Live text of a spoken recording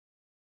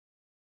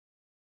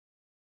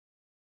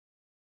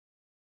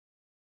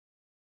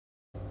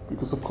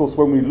because of course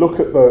when we look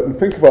at and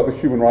think about the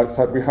Human Rights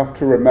Act, we have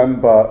to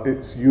remember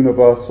its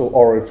universal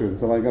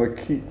origins, and I'm going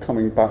to keep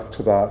coming back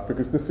to that,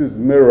 because this is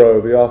Miro,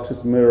 the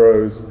artist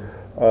Miro's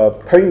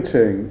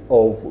painting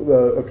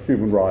of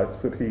human rights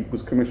that he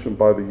was commissioned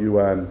by the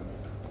UN.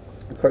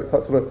 So it's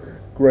that sort of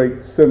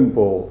great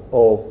symbol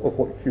of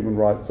what human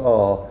rights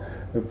are,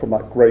 and from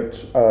that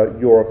great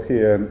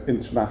European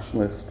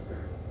internationalist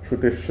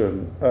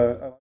tradition.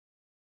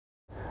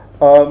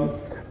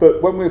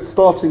 But when we're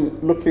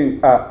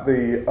looking at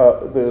the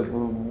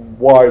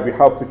why we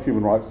have the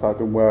Human Rights Act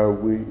and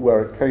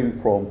where it came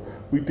from,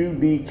 we do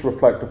need to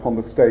reflect upon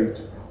the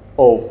state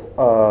of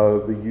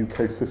the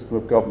UK system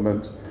of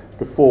government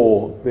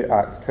before the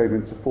Act came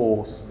into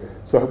force.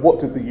 So what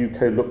did the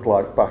UK look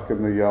like back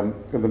in the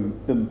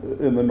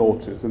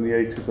noughties, in the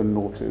 80s and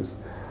noughties,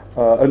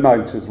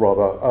 90s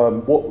rather?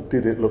 What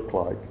did it look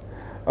like?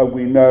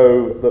 We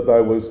know that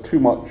there was too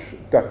much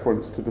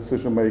deference to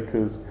decision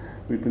makers.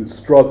 We've been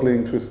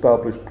struggling to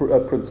establish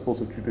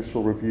principles of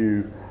judicial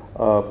review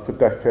for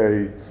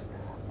decades.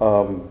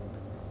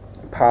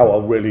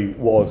 Power really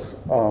was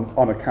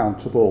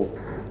unaccountable,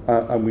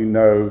 and we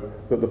know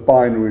that the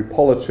binary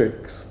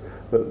politics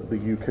that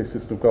the UK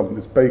system of government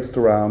is based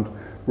around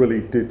really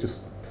did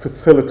just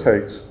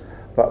facilitate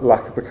that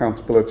lack of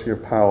accountability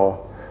of power.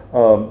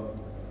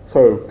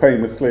 So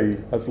famously,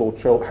 as Lord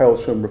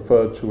Hailsham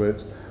referred to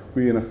it,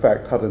 we in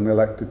effect had an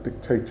elected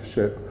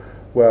dictatorship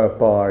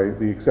whereby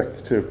the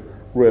executive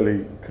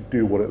really could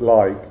do what it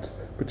liked,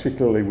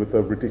 particularly with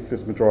the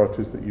ridiculous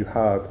majorities that you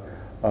had,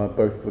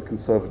 both the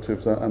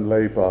Conservatives and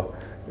Labour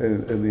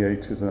in the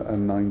 80s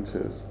and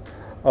 90s.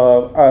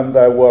 And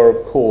there were,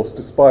 of course,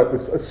 despite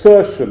this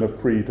assertion of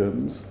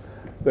freedoms,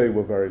 they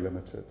were very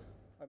limited.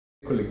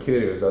 Equally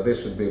curious that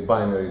this should be a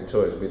binary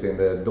choice between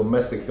the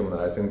domestic human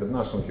rights and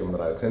international human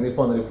rights. And if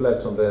one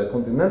reflects on the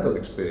continental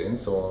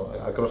experience or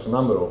across a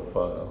number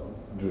of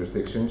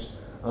jurisdictions,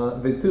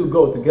 the two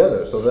go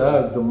together. So there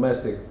are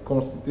domestic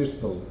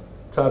constitutional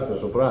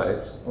charters of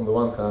rights on the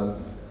one hand,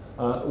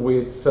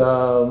 which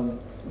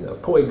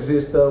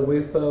coexist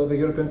with the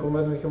European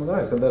Convention on Human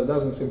Rights, and there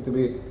doesn't seem to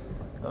be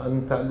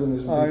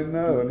antagonism. I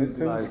know, and it's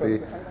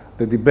interesting.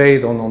 The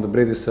debate on the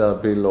British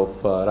Bill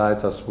of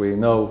Rights, as we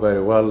know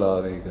very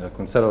well, the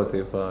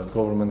Conservative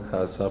government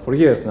has for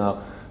years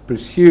now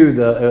pursued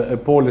a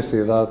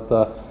policy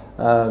that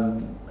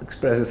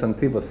expresses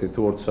antipathy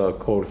towards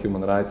core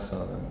human rights,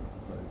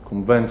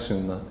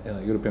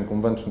 European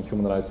Convention on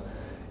Human Rights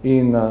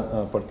in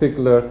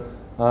particular.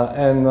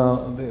 And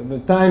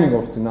the timing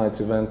of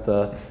tonight's event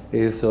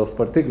is of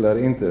particular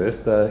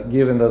interest,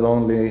 given that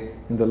only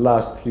in the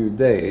last few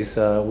days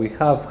we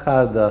have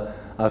had a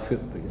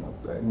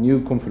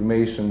new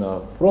confirmation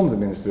from the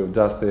Ministry of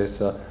Justice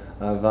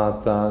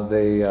that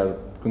they are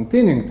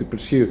continuing to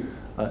pursue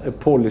a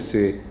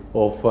policy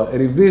of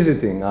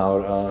revisiting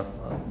our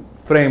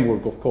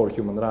framework of core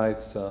human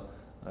rights,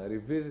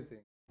 revisiting.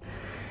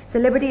 So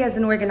Liberty as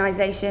an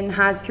organisation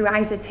has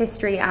throughout its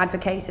history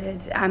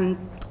advocated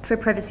for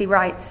privacy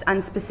rights,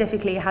 and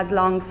specifically has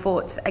long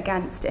fought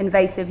against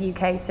invasive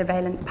UK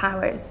surveillance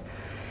powers.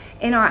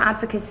 In our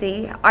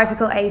advocacy,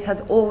 Article 8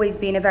 has always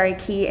been a very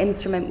key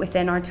instrument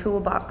within our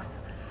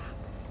toolbox.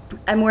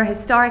 A more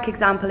historic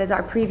example is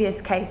our previous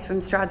case from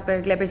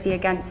Strasbourg, Liberty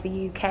against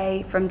the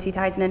UK from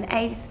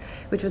 2008,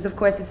 which was of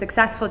course a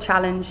successful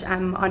challenge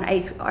on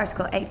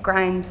Article 8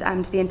 grounds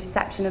to the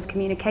interception of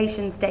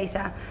communications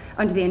data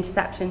under the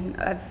Interception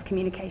of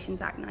Communications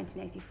Act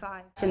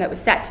 1985. And that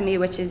was set to me,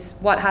 which is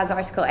what has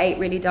Article 8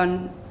 really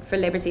done for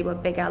liberty, well,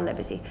 big L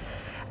liberty.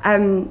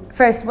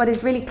 First, what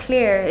is really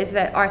clear is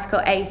that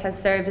Article 8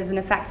 has served as an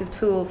effective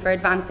tool for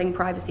advancing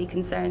privacy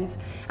concerns,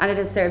 and it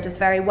has served us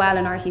very well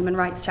in our human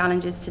rights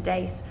challenges to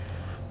date.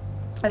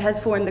 It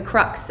has formed the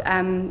crux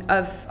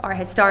of our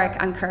historic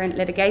and current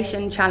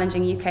litigation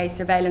challenging UK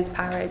surveillance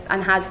powers,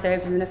 and has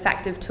served as an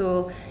effective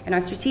tool in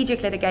our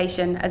strategic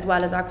litigation as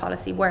well as our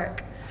policy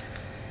work.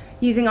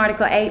 Using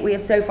Article 8, we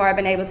have so far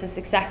been able to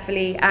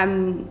successfully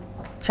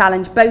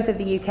challenge both of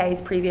the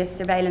UK's previous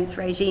surveillance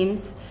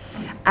regimes,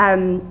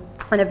 and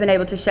have been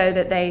able to show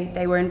that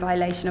they were in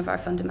violation of our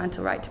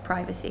fundamental right to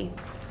privacy.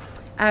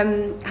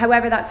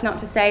 However, that's not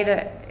to say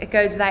that it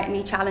goes without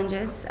any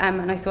challenges,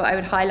 and I thought I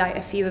would highlight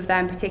a few of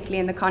them, particularly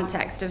in the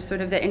context of sort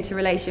of the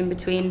interrelation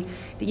between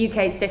the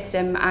UK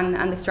system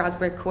and the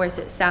Strasbourg court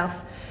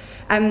itself.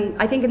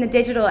 I think in the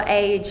digital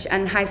age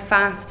and how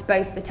fast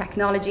both the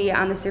technology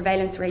and the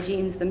surveillance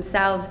regimes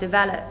themselves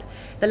develop,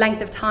 the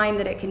length of time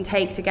that it can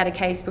take to get a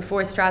case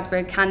before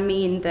Strasbourg can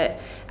mean that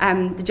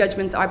the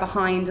judgments are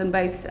behind on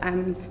both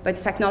the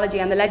technology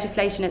and the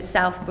legislation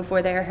itself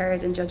before they are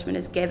heard and judgment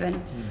is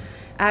given.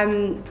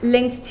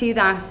 Linked to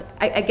that,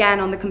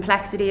 again, on the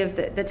complexity of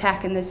the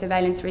tech and the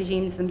surveillance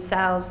regimes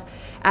themselves,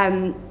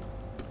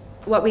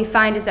 what we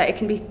find is that it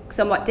can be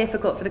somewhat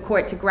difficult for the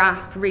court to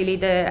grasp really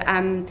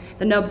the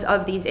nubs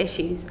of these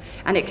issues,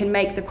 and it can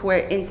make the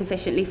court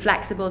insufficiently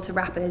flexible to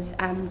rapid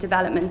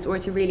developments or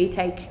to really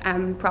take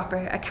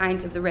proper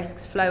account of the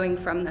risks flowing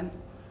from them.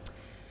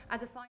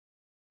 As a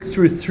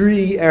through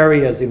three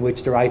areas in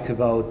which the right to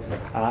vote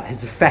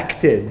has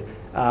affected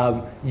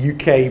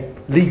UK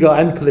legal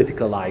and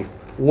political life.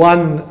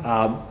 One,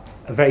 a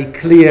very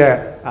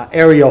clear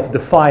area of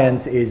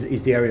defiance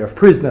is the area of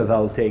prisoner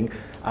voting.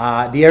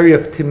 The area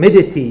of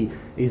timidity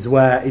is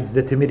where it's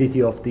the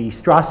timidity of the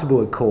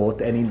Strasbourg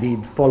court, and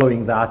indeed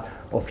following that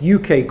of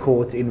UK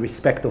courts in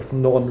respect of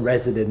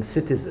non-resident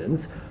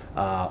citizens,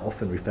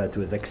 often referred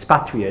to as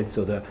expatriates,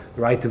 so the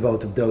right to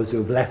vote of those who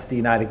have left the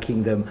United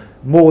Kingdom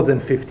more than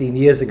 15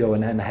 years ago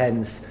and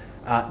hence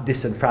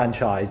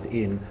disenfranchised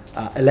in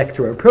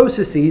electoral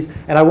processes.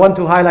 And I want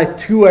to highlight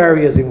two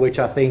areas in which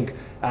I think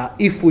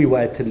if we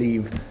were to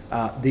leave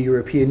the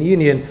European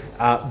Union,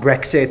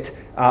 Brexit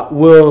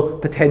will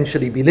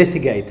potentially be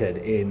litigated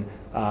in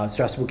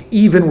Strasbourg,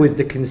 even with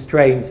the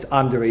constraints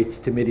under its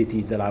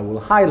timidity that I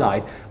will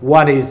highlight.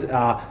 One is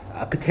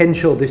a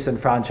potential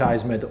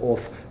disenfranchisement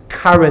of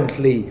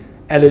currently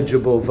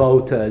eligible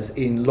voters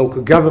in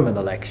local government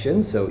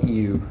elections, so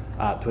EU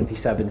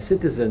 27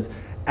 citizens,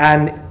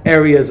 and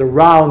areas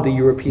around the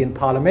European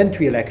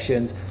parliamentary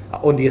elections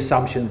on the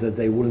assumptions that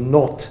they will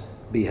not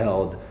be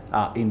held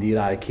in the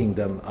United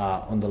Kingdom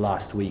on the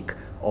last week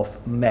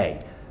of May.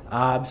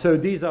 So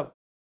these are...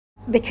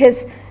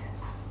 Because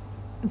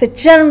the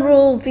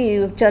general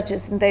view of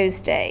judges in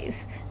those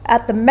days,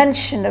 at the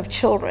mention of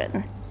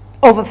children,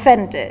 of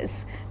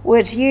offenders,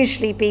 would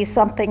usually be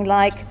something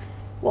like,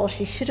 well,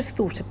 she should have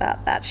thought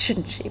about that,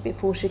 shouldn't she,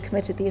 before she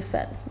committed the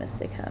offence, Miss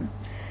Sigham.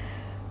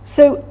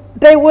 So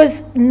there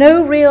was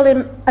no real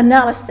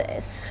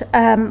analysis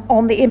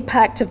on the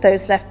impact of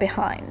those left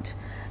behind.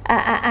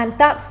 And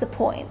that's the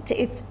point.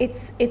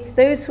 It's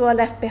those who are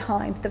left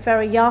behind, the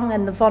very young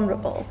and the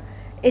vulnerable.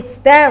 It's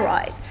their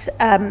rights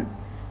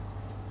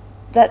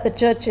that the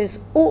judges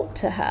ought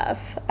to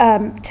have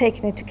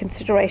taken into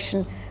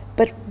consideration,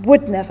 but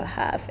would never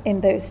have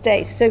in those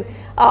days. So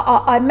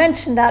I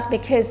mention that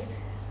because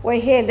we're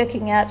here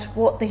looking at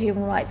what the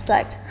Human Rights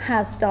Act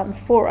has done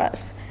for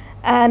us.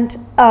 And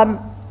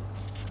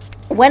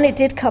when it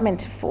did come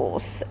into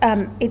force,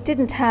 it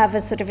didn't have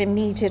a sort of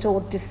immediate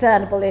or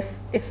discernible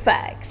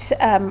effect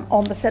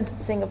on the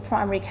sentencing of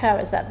primary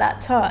carers at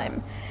that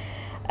time.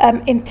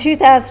 In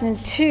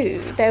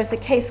 2002, there was a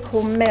case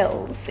called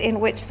Mills in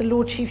which the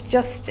Lord Chief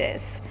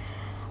Justice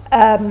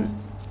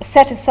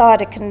set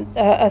aside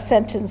a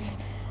sentence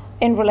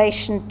in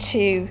relation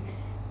to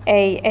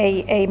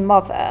a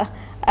mother,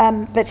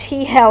 but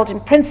he held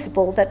in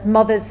principle that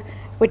mothers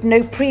with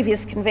no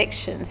previous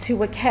convictions who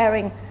were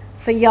caring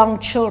for young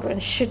children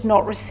should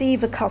not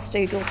receive a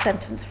custodial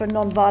sentence for a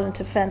non-violent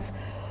offence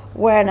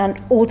where an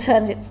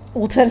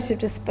alternative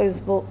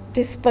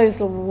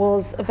disposal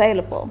was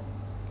available.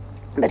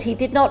 But he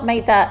did not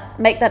make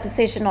that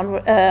decision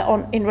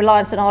in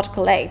reliance on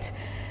Article 8,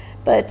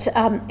 but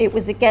it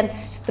was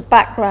against the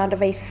background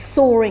of a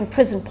soaring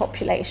prison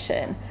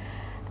population,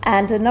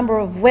 and the number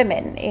of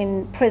women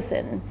in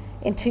prison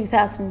in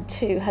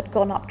 2002 had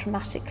gone up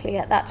dramatically.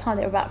 At that time,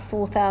 there were about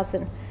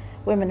 4,000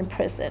 women in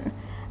prison.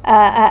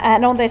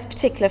 And on those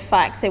particular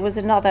facts, there was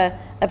another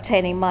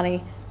obtaining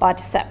money by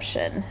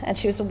deception, and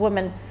she was a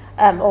woman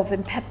of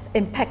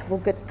impeccable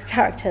good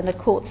character, and the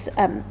courts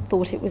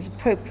thought it was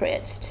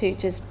appropriate to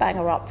just bang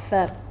her up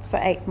for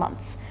 8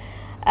 months.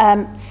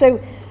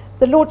 So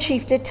the Lord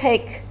Chief did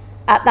take,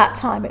 at that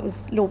time it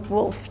was Lord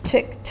Wolfe,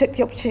 took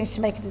the opportunity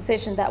to make a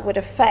decision that would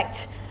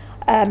affect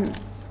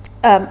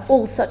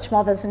all such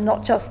mothers and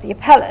not just the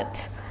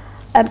appellant.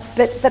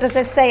 But as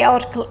I say,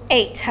 Article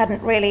 8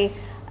 hadn't really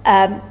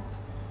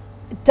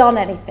done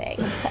anything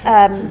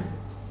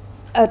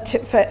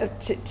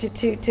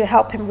to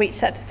help him reach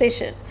that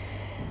decision.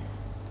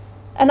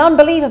 And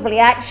unbelievably,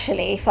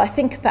 actually, if I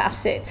think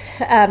about it,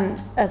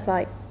 as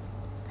I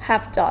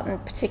have done,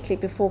 particularly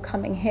before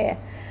coming here,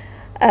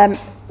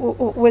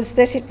 was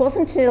that it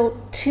wasn't until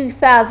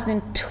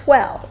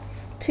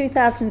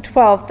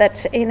 2012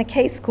 that in a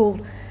case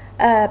called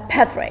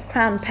Petherick,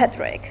 Crown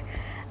Petherick,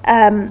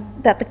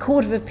 that the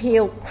Court of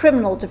Appeal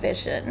Criminal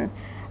Division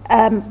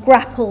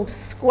grappled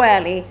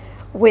squarely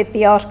with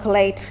the Article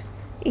 8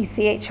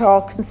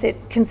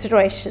 ECHR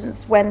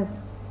considerations when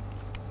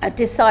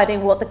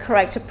deciding what the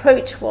correct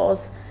approach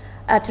was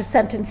to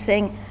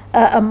sentencing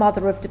a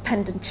mother of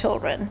dependent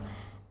children.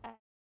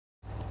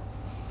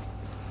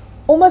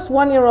 Almost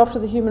 1 year after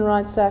the Human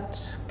Rights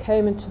Act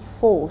came into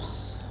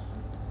force,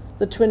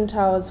 the Twin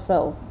Towers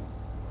fell.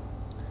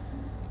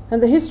 And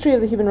the history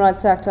of the Human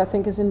Rights Act, I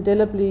think, is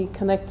indelibly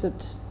connected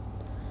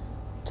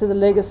to the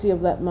legacy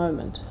of that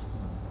moment.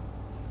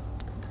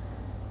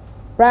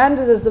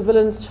 Branded as the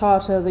villain's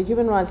charter, the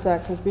Human Rights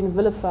Act has been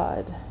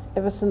vilified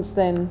ever since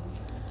then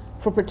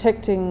for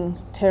protecting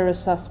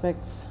terrorist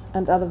suspects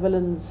and other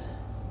villains.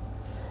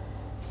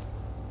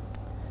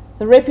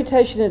 The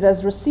reputation it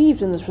has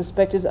received in this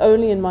respect is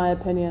only, in my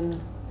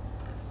opinion,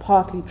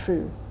 partly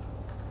true.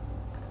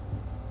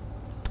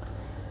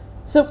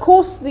 So, of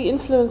course, the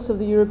influence of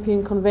the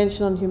European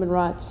Convention on Human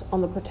Rights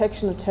on the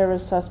protection of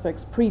terrorist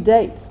suspects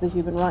predates the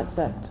Human Rights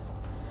Act.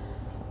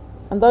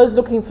 And those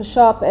looking for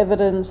sharp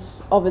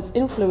evidence of its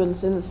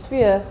influence in the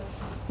sphere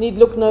need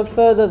look no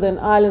further than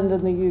Ireland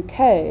and the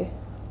UK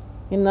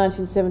in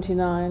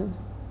 1979,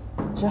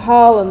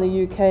 Jahal in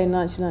the UK in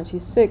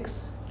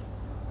 1996,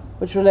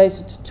 which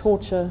related to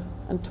torture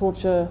and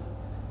torture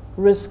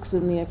risks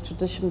in the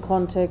extradition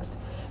context,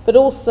 but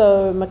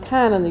also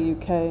McCann in the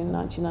UK in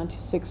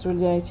 1996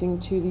 relating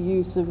to the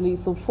use of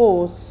lethal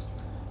force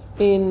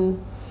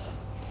in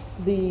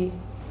the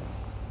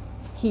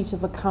heat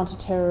of a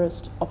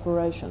counter-terrorist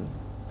operation.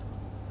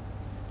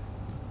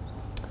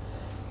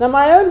 Now,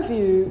 my own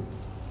view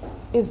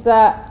is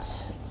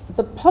that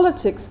the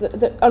politics,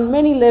 that on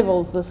many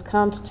levels this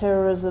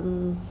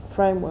counter-terrorism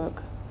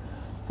framework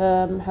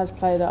has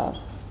played out.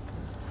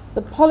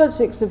 The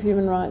politics of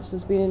human rights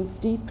has been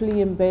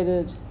deeply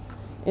embedded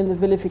in the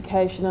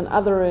vilification and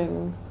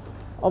othering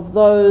of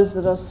those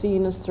that are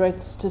seen as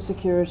threats to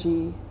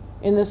security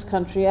in this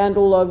country and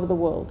all over the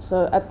world.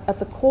 So at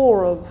the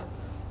core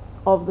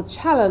of the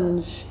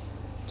challenge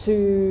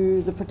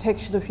to the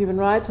protection of human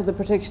rights or the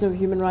protection of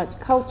human rights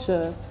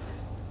culture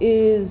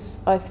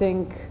is, I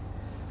think,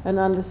 an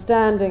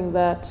understanding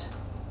that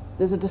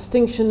there's a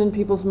distinction in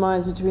people's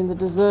minds between the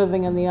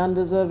deserving and the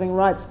undeserving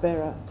rights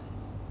bearer.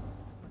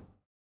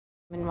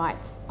 Human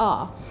rights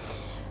are.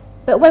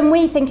 But when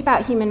we think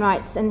about human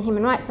rights and the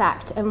Human Rights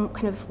Act, and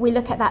we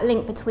look at that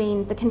link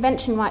between the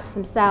convention rights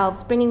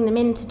themselves, bringing them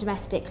into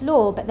domestic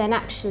law, but then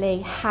actually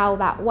how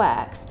that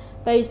works,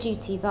 those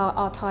duties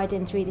are tied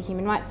in through the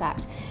Human Rights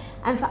Act.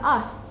 And for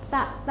us,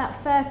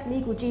 that first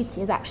legal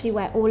duty is actually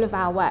where all of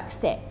our work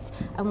sits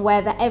and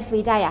where the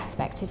everyday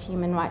aspect of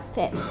human rights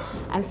sits.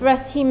 And for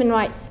us, human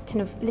rights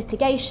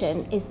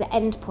litigation is the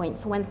end point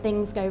for when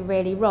things go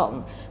really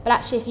wrong. But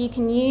actually, if you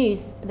can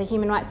use the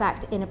Human Rights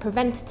Act in a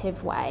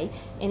preventative way,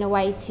 in a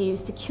way to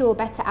secure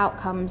better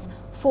outcomes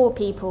for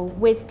people,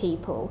 with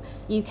people,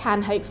 you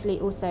can hopefully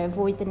also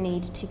avoid the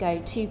need to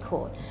go to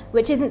court,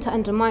 which isn't to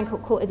undermine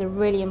court. Court is a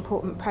really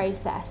important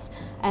process,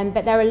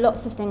 but there are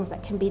lots of things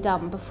that can be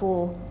done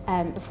before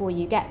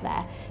you get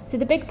there. So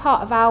the big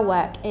part of our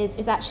work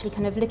is actually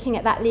looking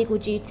at that legal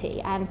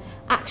duty and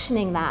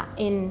actioning that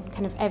in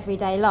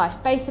everyday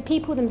life, both for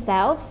people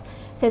themselves,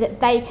 so that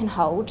they can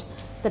hold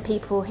the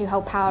people who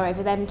hold power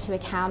over them to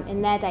account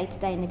in their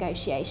day-to-day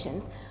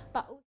negotiations.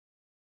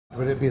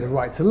 Would it be the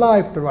right to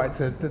life, the right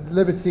to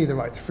liberty, the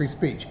right to free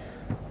speech?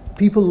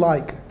 People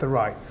like the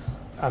rights,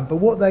 but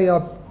what they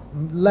are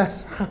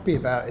less happy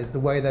about is the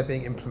way they're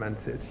being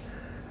implemented.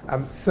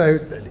 So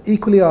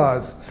equally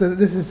ours, so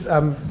this is,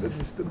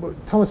 the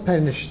Thomas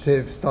Paine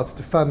Initiative started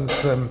to fund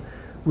some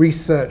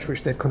research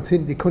which they've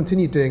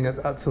continued doing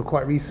up till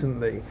quite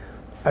recently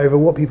over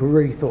what people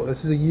really thought.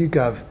 This is a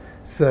YouGov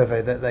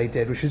survey that they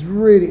did, which is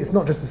really, it's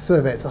not just a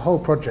survey, it's a whole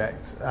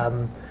project,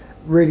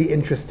 really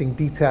interesting,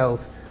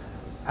 detailed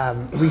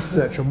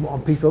research on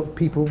what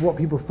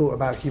people thought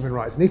about human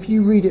rights. And if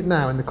you read it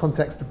now in the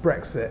context of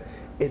Brexit,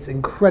 it's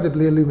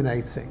incredibly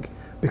illuminating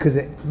because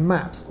it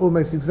maps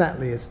almost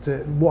exactly as to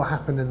what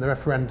happened in the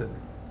referendum.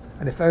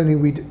 And if only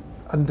we'd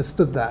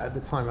understood that at the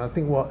time. I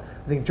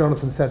think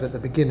Jonathan said at the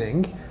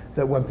beginning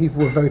that when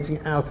people were voting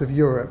out of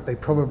Europe,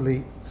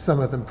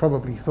 some of them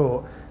probably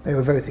thought they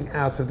were voting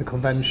out of the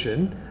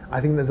convention. I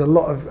think there's a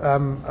lot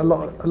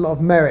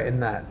of merit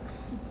in that.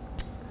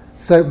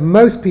 So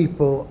most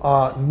people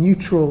are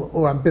neutral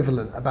or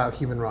ambivalent about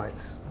human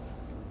rights.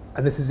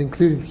 And this is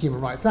including the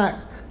Human Rights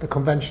Act, the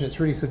convention, it's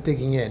really sort of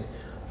digging in.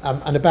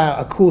 And about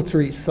a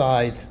quarter each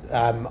side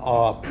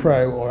are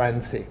pro or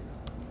anti.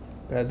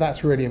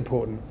 That's really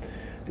important.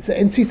 So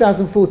in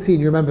 2014,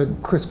 you remember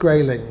Chris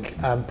Grayling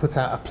put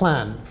out a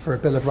plan for a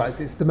Bill of Rights.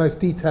 It's the most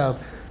detailed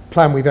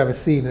plan we've ever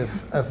seen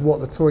of what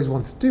the Tories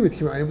want to do with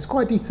human rights. It was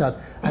quite detailed,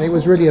 and it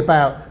was really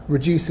about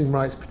reducing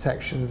rights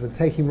protections and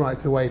taking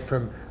rights away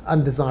from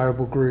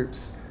undesirable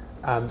groups,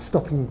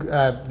 stopping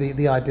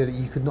the idea that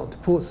you could not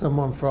deport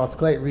someone for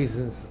Article 8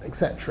 reasons,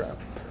 etc.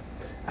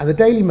 And the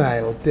Daily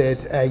Mail got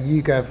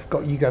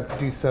YouGov to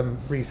do some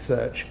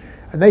research,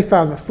 and they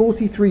found that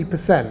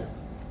 43%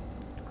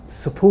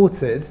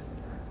 supported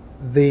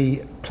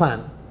the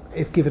plan,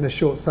 if given a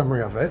short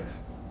summary of it.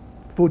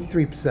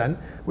 43%,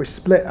 which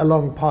split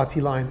along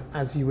party lines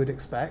as you would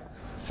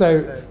expect.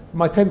 So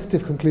my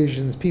tentative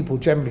conclusions, people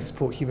generally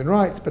support human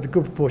rights, but a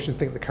good proportion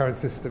think the current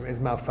system is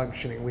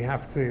malfunctioning. We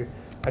have to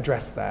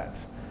address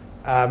that.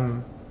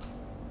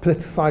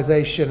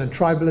 Politicisation and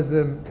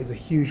tribalism is a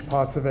huge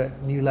part of it,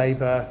 New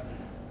Labour,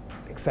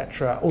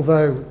 etc.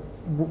 Although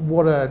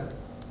what a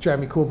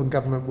Jeremy Corbyn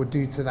government would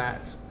do to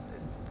that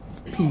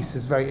piece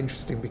is very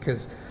interesting,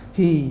 because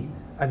he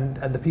and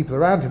the people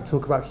around him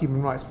talk about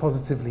human rights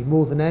positively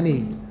more than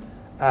any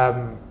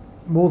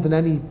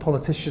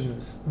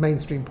politicians,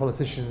 mainstream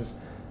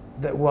politicians,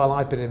 that while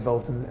I've been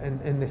involved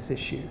in this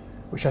issue,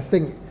 which I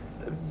think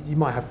you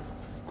might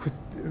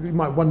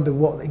wonder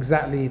what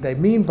exactly they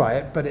mean by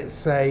it, but it's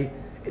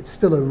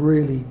still a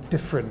really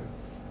different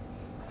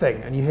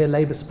thing. And you hear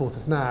Labour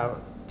supporters now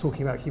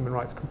talking about human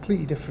rights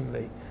completely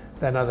differently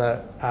than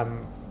other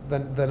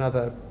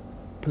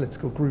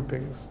political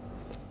groupings.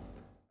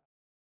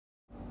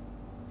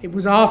 It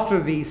was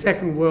after the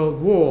Second World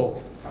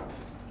War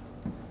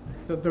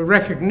that the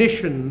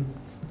recognition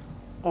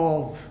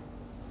of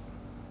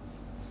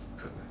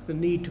the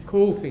need to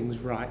call things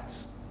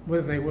rights,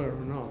 whether they were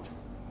or not,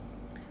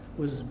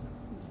 was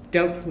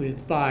dealt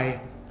with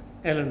by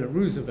Eleanor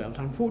Roosevelt.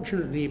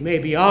 Unfortunately, it may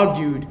be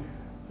argued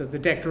that the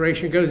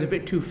Declaration goes a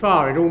bit too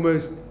far. It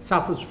almost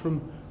suffers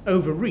from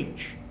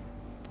overreach,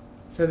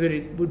 so that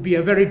it would be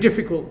a very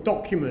difficult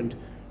document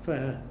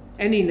for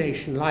any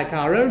nation like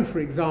our own, for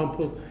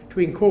example, to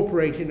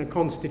incorporate in a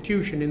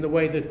constitution in the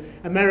way that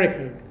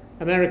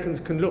Americans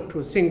can look to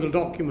a single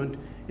document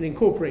and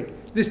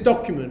incorporate. This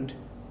document,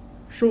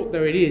 short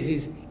though it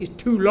is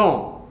too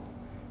long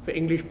for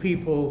English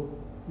people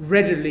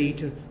readily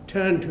to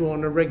turn to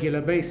on a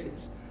regular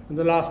basis. And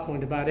the last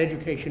point about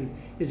education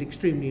is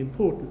extremely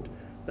important,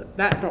 that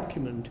that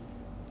document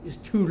is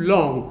too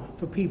long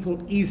for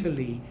people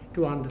easily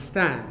to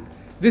understand.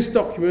 This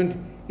document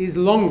is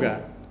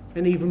longer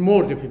and even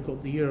more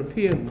difficult, the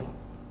European one.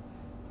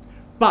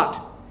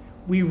 But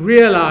we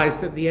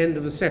realized at the end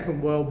of the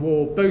Second World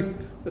War both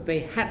that they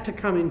had to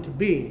come into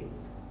being,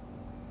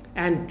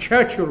 and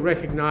Churchill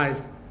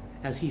recognized,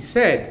 as he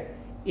said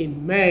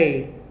in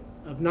May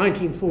of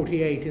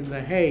 1948 in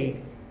The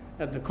Hague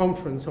at the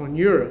Conference on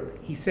Europe,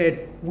 he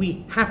said,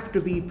 we have to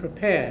be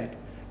prepared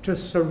to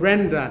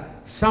surrender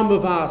some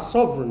of our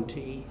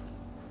sovereignty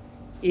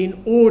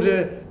in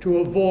order to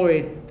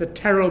avoid the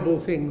terrible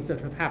things that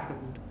have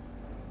happened.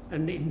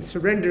 And in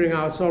surrendering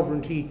our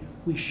sovereignty,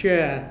 we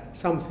share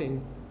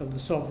something of the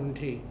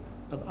sovereignty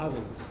of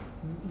others.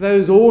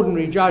 Those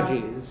ordinary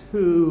judges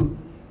who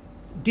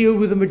deal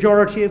with the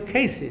majority of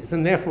cases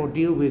and therefore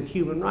deal with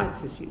human rights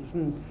issues.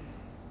 And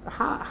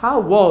how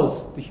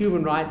was the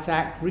Human Rights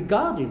Act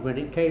regarded when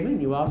it came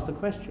in? You asked the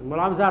question. Well,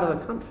 I was out of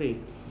the country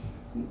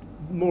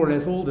more or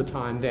less all the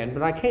time then,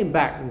 but I came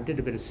back and did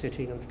a bit of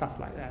sitting and stuff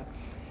like that.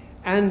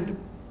 And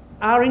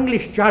our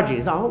English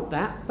judges aren't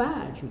that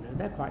bad, you know,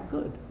 they're quite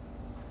good.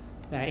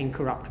 They're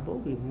incorruptible,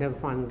 we never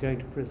find them going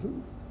to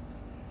prison.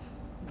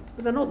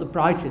 But they're not the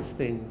brightest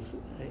things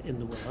in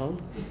the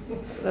world.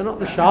 They're not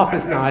the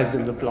sharpest knives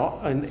in the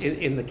block,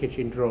 in the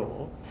kitchen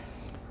drawer.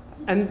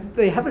 And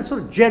they have a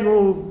sort of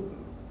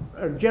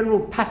general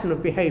pattern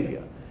of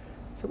behavior.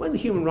 So when the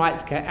Human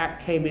Rights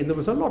Act came in, there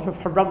was a lot of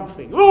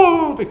harumphing.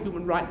 Oh, the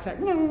Human Rights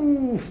Act,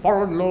 oh,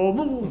 foreign law,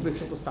 oh, this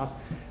sort of stuff.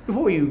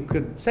 Before you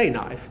could say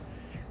knife,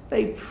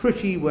 they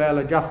pretty well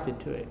adjusted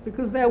to it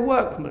because they're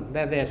workmen.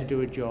 They're there to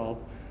do a job.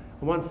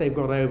 And once they've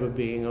got over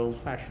being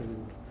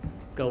old-fashioned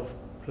golf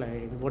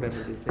playing, whatever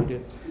it is they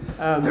do,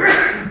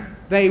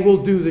 they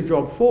will do the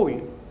job for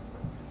you.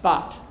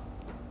 But,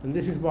 and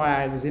this is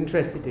why I was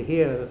interested to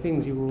hear the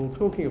things you were all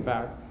talking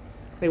about,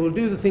 they will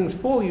do the things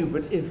for you,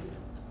 but if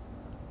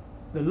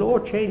the law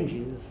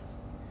changes,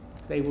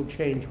 they will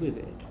change with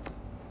it.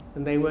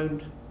 And they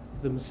won't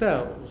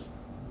themselves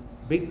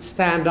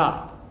stand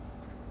up.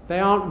 They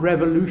aren't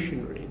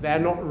revolutionary. They're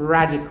not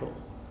radical.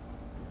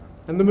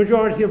 And the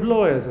majority of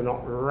lawyers are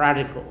not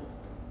radical.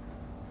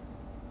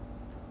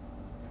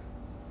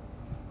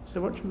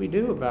 So what should we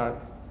do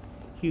about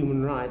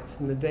human rights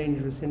in a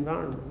dangerous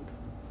environment?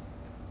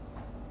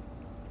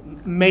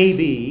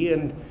 Maybe,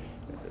 and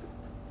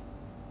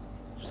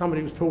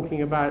somebody was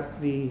talking about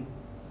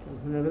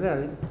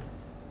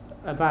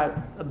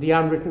about the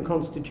unwritten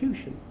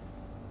constitution.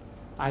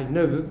 I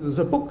know that there's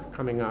a book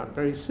coming out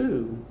very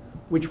soon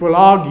which will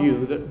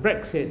argue that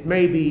Brexit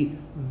may be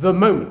the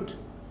moment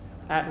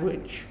at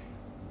which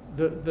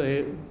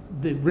the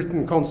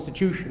written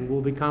constitution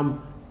will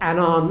become an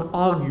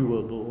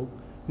unarguable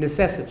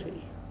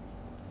necessity.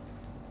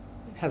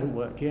 It hasn't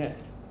worked yet.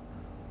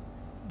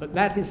 But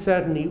that is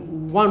certainly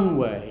one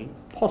way,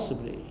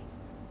 possibly,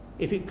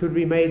 if it could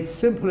be made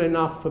simple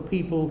enough for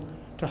people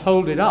to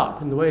hold it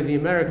up in the way the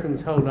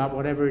Americans hold up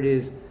whatever it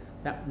is,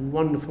 that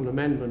wonderful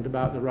amendment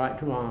about the right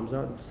to arms,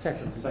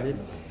 second.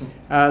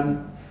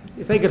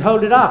 If they could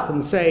hold it up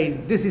and say,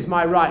 this is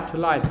my right to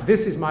life,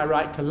 this is my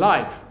right to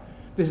life,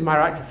 this is my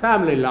right to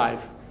family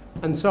life,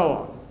 and so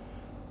on,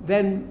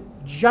 then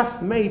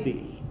just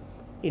maybe,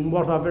 in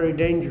what are very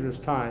dangerous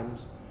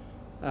times,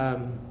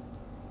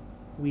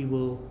 we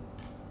will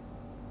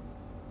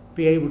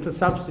be able to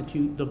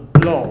substitute the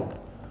blob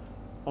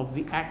of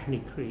the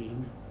acne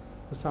cream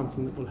for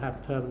something that will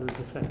have permanent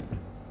effect.